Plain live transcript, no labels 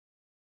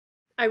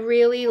I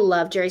really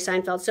love Jerry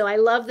Seinfeld. So I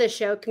love the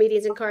show,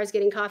 Comedians in Cars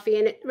Getting Coffee,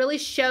 and it really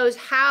shows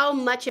how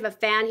much of a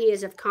fan he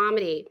is of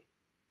comedy.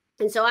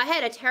 And so I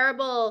had a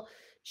terrible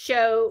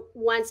show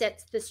once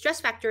at the Stress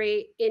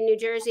Factory in New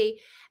Jersey,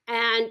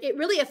 and it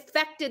really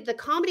affected the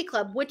comedy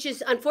club, which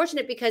is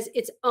unfortunate because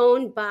it's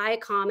owned by a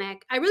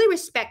comic. I really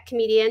respect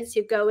comedians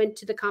who go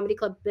into the comedy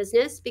club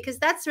business because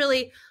that's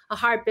really a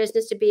hard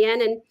business to be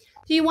in. And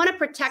so you want to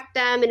protect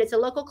them, and it's a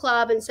local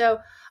club. And so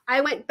I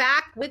went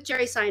back with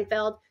Jerry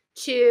Seinfeld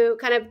to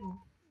kind of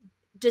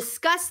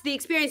discuss the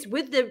experience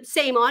with the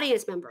same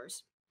audience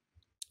members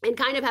and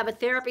kind of have a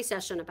therapy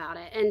session about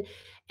it.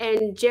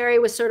 And Jerry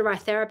was sort of our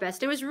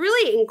therapist. It was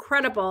really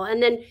incredible.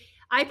 And then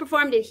I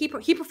performed, and he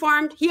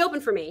performed. He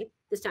opened for me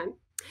this time,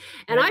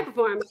 and I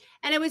performed,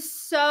 and it was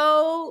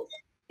so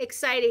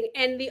exciting.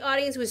 And the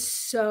audience was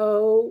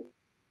so.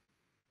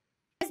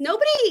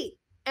 Nobody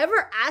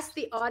ever asked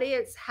the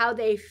audience how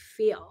they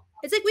feel.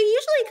 It's like we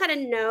usually kind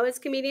of know as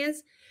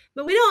comedians,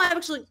 but we don't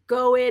actually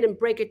go in and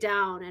break it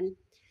down. And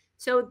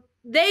so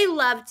they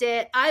loved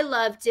it. I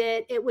loved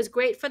it. It was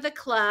great for the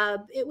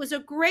club. It was a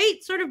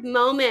great sort of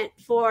moment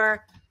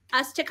for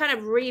us to kind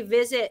of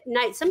revisit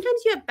nights.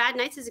 Sometimes you have bad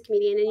nights as a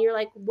comedian and you're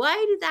like, why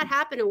did that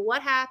happen? And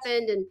what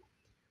happened? And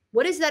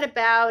what is that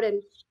about?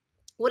 And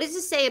what does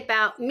it say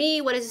about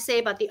me? What does it say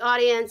about the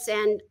audience?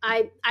 And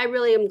I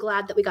really am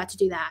glad that we got to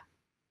do that.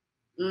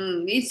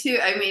 Me too.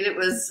 I mean, it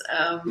was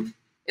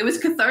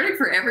cathartic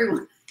for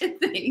everyone, I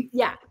think.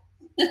 Yeah.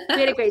 We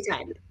had a great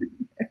time.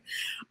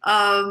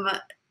 Again,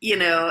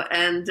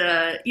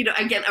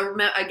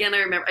 I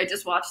remember I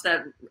just watched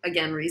that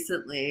again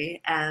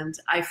recently, and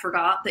I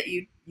forgot that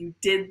you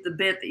did the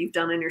bit that you've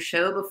done in your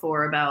show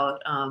before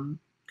about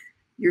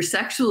your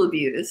sexual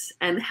abuse,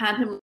 and had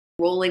him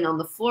rolling on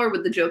the floor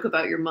with the joke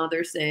about your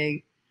mother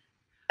saying,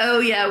 "Oh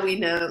yeah, we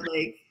know,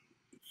 like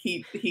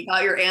he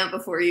got your aunt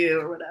before you,"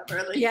 or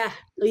whatever. Like, yeah,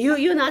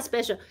 you're not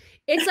special.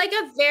 It's like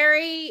a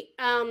very,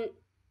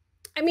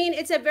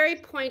 it's a very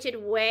pointed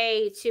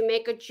way to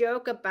make a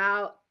joke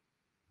about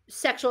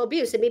sexual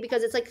abuse. I mean,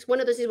 because it's like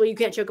one of those things where you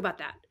can't joke about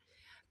that.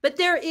 But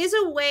there is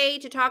a way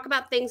to talk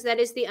about things that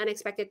is the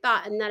unexpected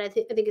thought. And that I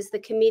think is the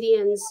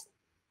comedian's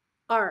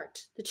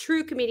art. The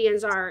true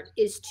comedian's art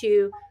is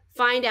to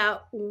find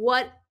out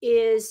what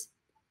is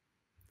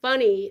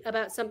funny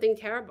about something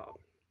terrible.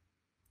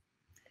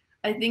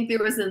 I think there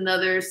was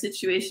another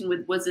situation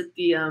with, was it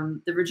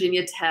the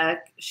Virginia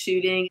Tech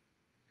shooting?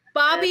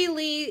 Bobby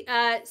Lee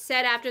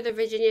said after the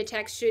Virginia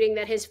Tech shooting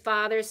that his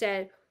father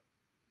said,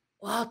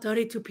 wow,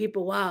 32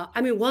 people. Wow.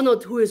 I mean, 1 or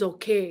 2 is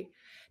okay.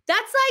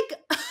 That's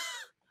like,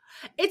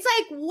 it's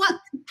like, what,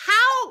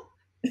 how,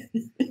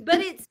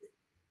 but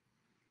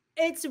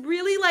it's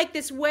really like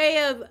this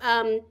way of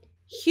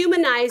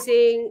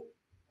humanizing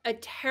a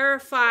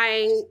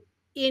terrifying,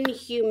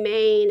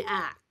 inhumane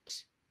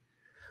act,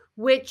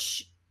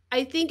 which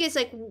I think is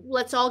like,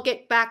 let's all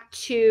get back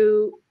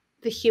to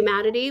the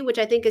humanity, which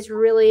I think is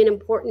really an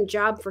important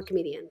job for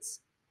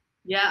comedians.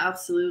 Yeah,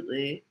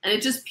 absolutely. And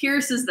it just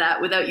pierces that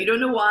without, you don't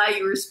know why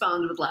you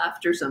respond with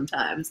laughter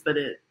sometimes, but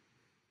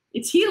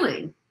it's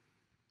healing.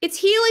 It's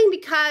healing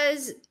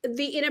because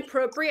the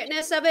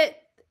inappropriateness of it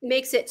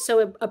makes it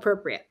so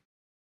appropriate.